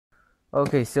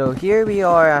Okay, so here we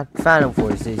are at Phantom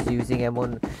Forces using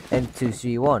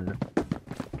M231.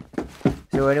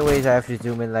 So anyways, I have to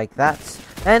zoom in like that.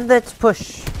 And let's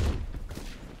push.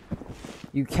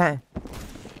 You can't.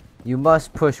 You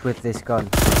must push with this gun.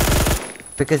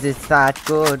 Because it's that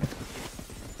good.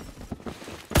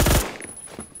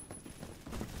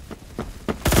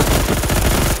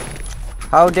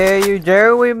 How dare you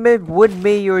dare with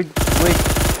me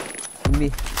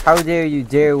how dare you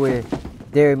dare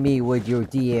me with your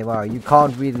DMR? You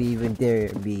can't really even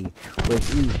dare me with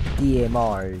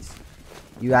DMRs.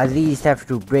 You at least have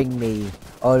to bring me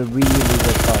all really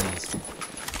good guns.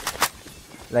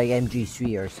 Like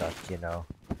MG3 or such, you know.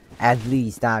 At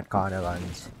least that kind of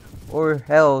guns. Or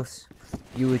else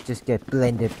you would just get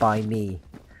blended by me.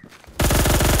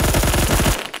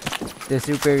 The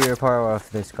superior power of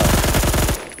this gun.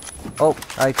 Oh,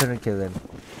 I couldn't kill him.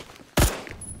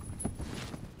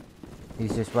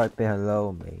 He's just right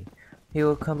below me. He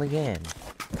will come again.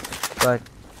 But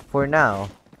for now,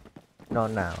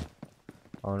 not now.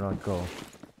 I'll not go.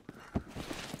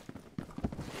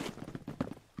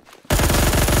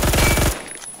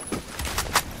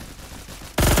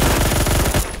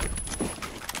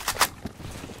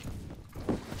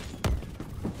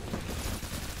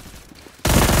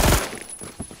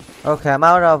 Okay, I'm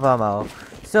out of ammo.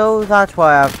 So that's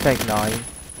why I have Tech 9.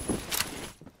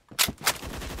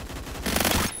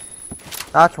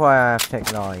 That's why I have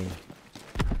Tech 9.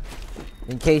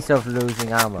 In case of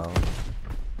losing ammo.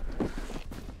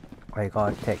 I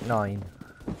got Tech 9.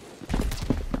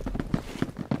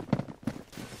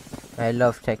 I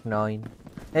love Tech 9.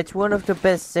 It's one of the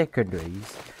best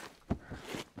secondaries.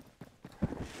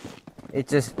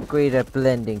 It's just great at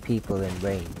blending people in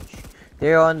range.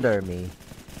 They're under me.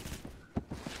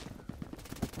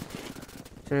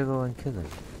 Should I go and kill him?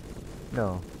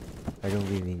 No, I don't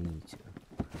really need to.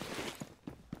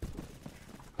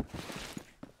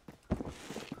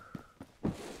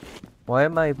 Why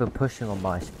am I even pushing on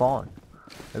my spawn?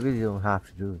 I really don't have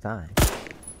to do that.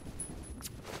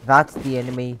 That's the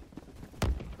enemy.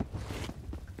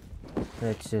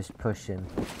 Let's just push him.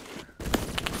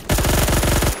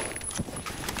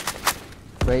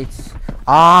 Great.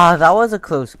 Ah, that was a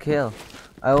close kill.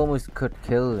 I almost could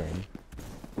kill him.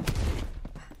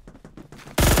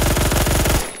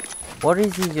 Why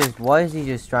is he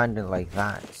just stranded like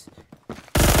that?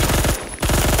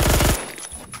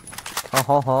 Ho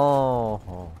ho ho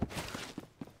ho.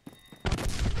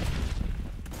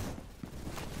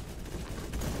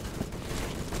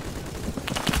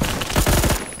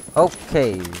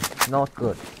 Okay, not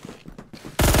good.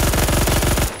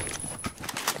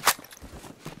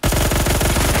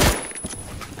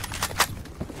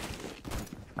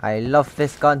 I love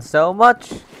this gun so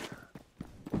much.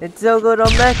 It's so good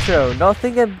on Metro.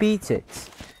 Nothing can beat it.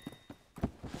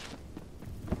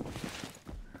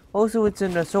 Also, it's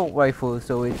an assault rifle,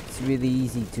 so it's really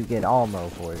easy to get ammo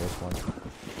for this one.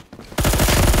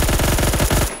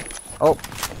 Oh,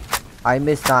 I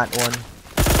missed that one.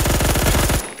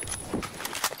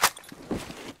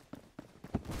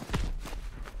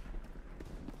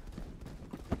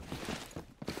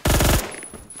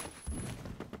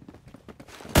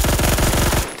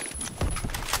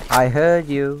 I heard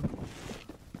you.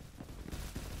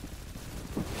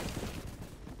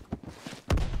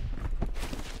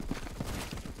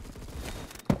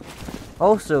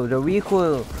 Also, the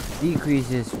recoil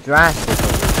decreases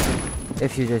drastically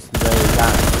if you just lay it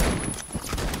down.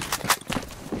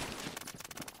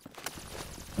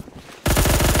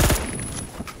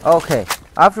 Okay,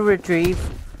 after retrieve.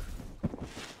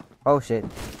 Oh shit.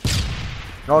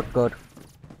 Not good.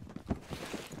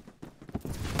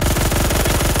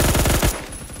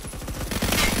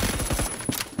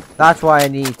 That's why I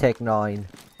need Tech 9.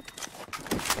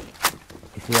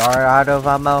 If you are out of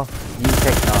ammo, use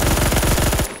Tech 9.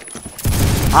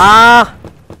 Ah!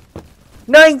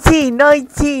 19!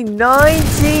 19!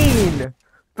 19!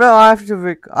 Bro, I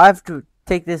have to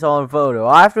take this on photo.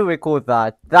 I have to record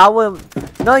that. That was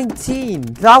 19!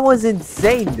 That was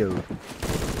insane, dude.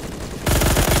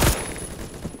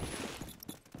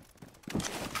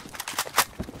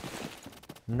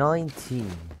 $19.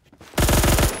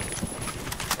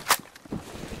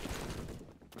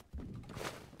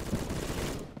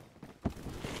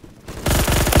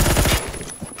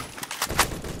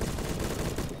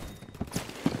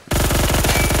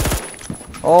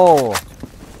 Oh.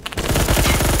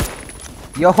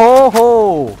 Yo ho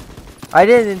ho! I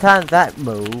didn't intend that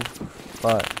move,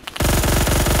 but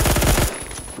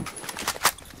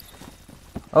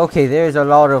okay, there's a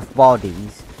lot of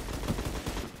bodies.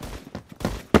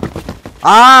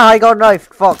 Ah, I got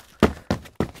knifed. Fuck.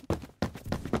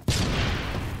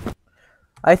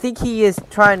 I think he is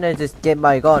trying to just get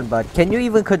my gun, but can you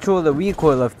even control the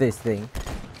recoil of this thing?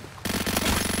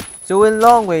 So in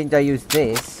long range I use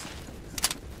this.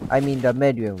 I mean the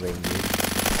medium range.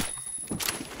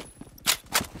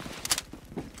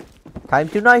 Time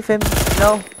to knife him.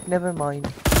 No, never mind.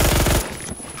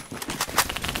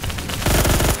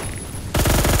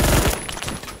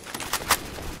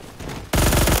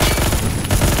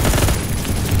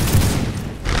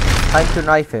 Time to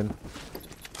knife him.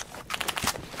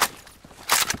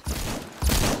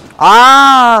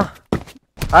 Ah!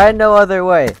 I had no other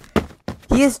way.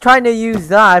 He is trying to use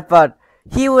that, but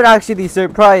he would actually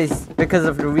surprise because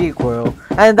of the recoil.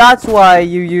 And that's why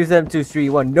you use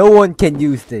M231. No one can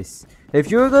use this. If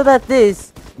you're good at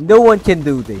this, no one can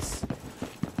do this.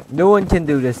 No one can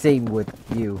do the same with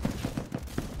you.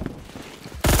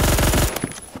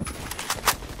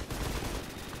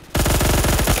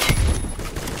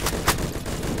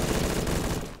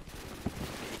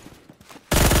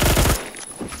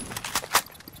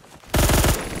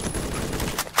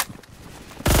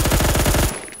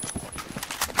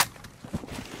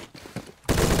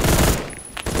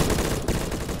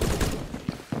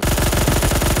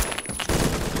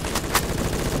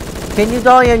 Can you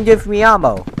die and give me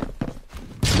ammo?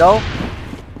 No?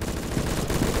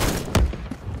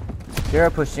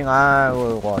 You're pushing, I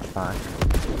will watch back.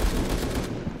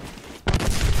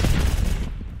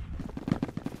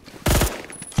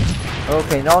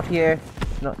 Okay, not here.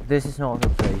 No, this is not the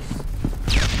place.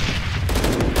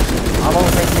 I'm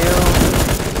over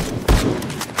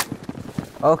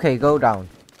you. Okay, go down.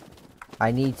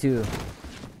 I need to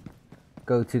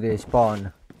go to the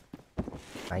spawn.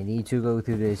 I need to go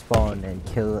to the spawn and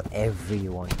kill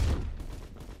everyone.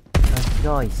 Time to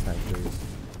die, snipers.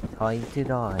 Time to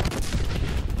die.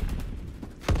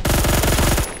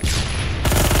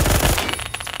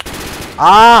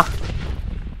 Ah!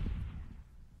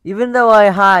 Even though I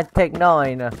had Tech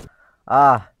 9,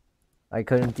 I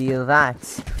couldn't deal that.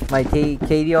 My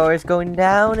KDR is going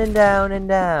down and down and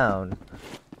down.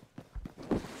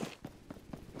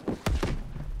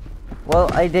 Well,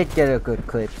 I did get a good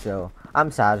clip, so I'm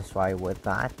satisfied with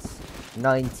that.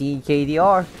 19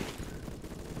 KDR.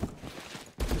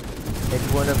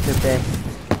 It's one of the best.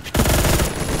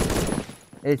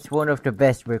 It's one of the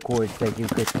best records that you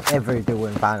could ever do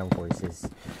in Phantom Forces.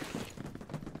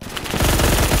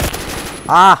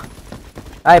 Ah!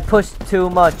 I pushed too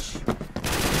much.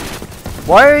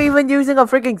 Why are you even using a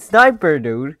freaking sniper,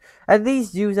 dude? At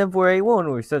least use M4A1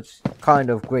 or such kind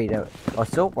of great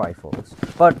assault rifles.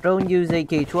 But don't use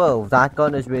AK-12, that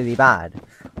gun is really bad.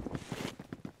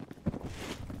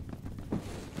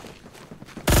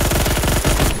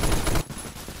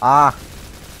 Ah!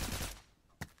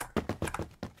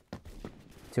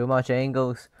 Too much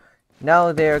angles.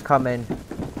 Now they're coming.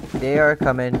 They are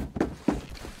coming.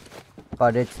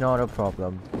 But it's not a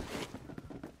problem.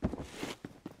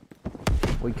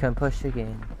 We can push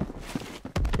again.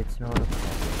 It's not a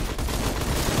problem.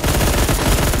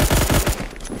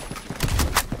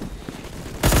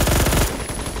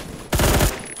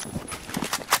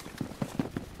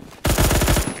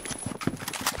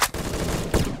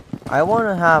 I want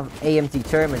to have AMT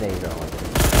Terminator on it.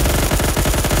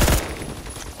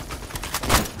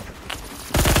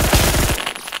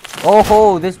 Oh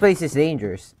ho, this place is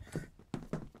dangerous.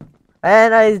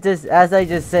 And as I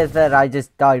just said that, I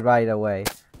just died right away.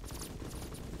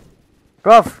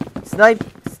 Bruv,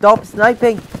 stop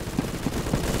sniping.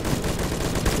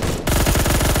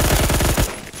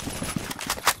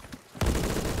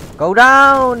 Go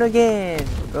down again.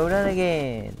 Go down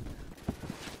again.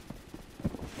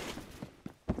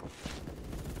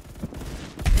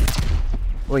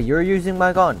 Wait, you're using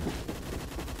my gun.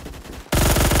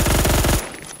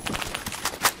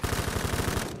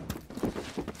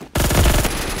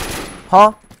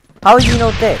 Huh? How is he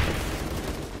not dead?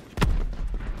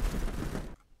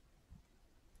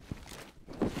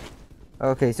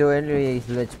 Okay, so anyways,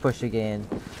 let's push again.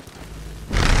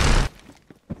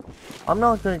 I'm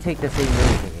not gonna take the same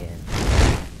route again.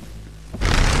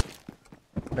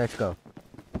 Let's go.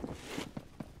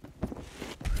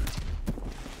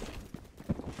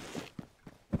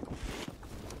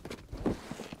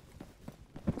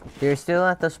 They're still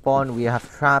at the spawn, we have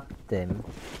trapped them.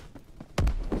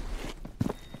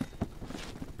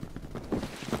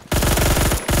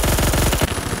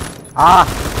 Ah!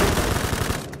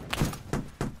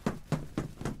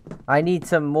 I need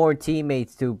some more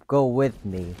teammates to go with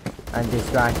me and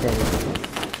distract enemies.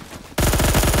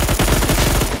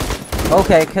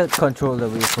 Okay, I can control the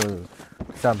recoil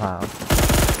somehow.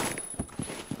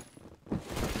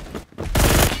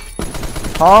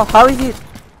 Huh? How is he?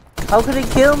 How could he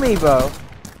kill me, bro?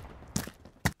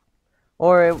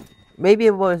 Or maybe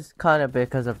it was kind of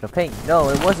because of the paint. No,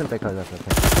 it wasn't because of the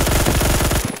paint.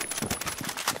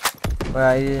 But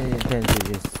I didn't intend to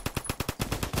just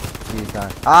use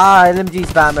that. Ah, LMG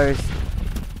spammers!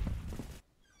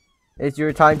 It's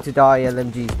your time to die,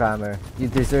 LMG spammer. You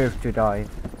deserve to die.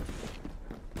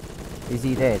 Is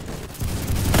he dead?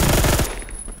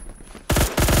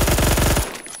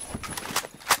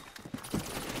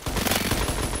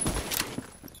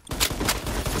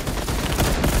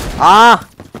 Ah!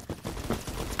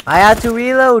 I had to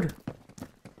reload!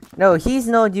 No, he's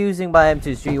not using my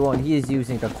M231, he is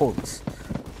using the Colts.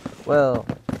 Well,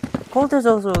 Colt is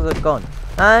also a good gun.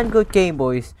 And good game,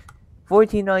 boys.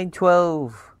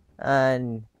 49-12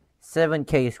 and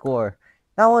 7k score.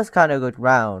 That was kind of good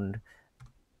round.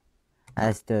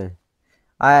 I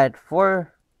had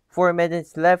 4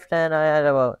 minutes left and I had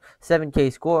about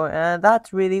 7k score, and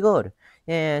that's really good.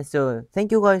 Yeah, so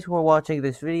thank you guys for watching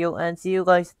this video and see you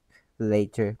guys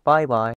later. Bye bye.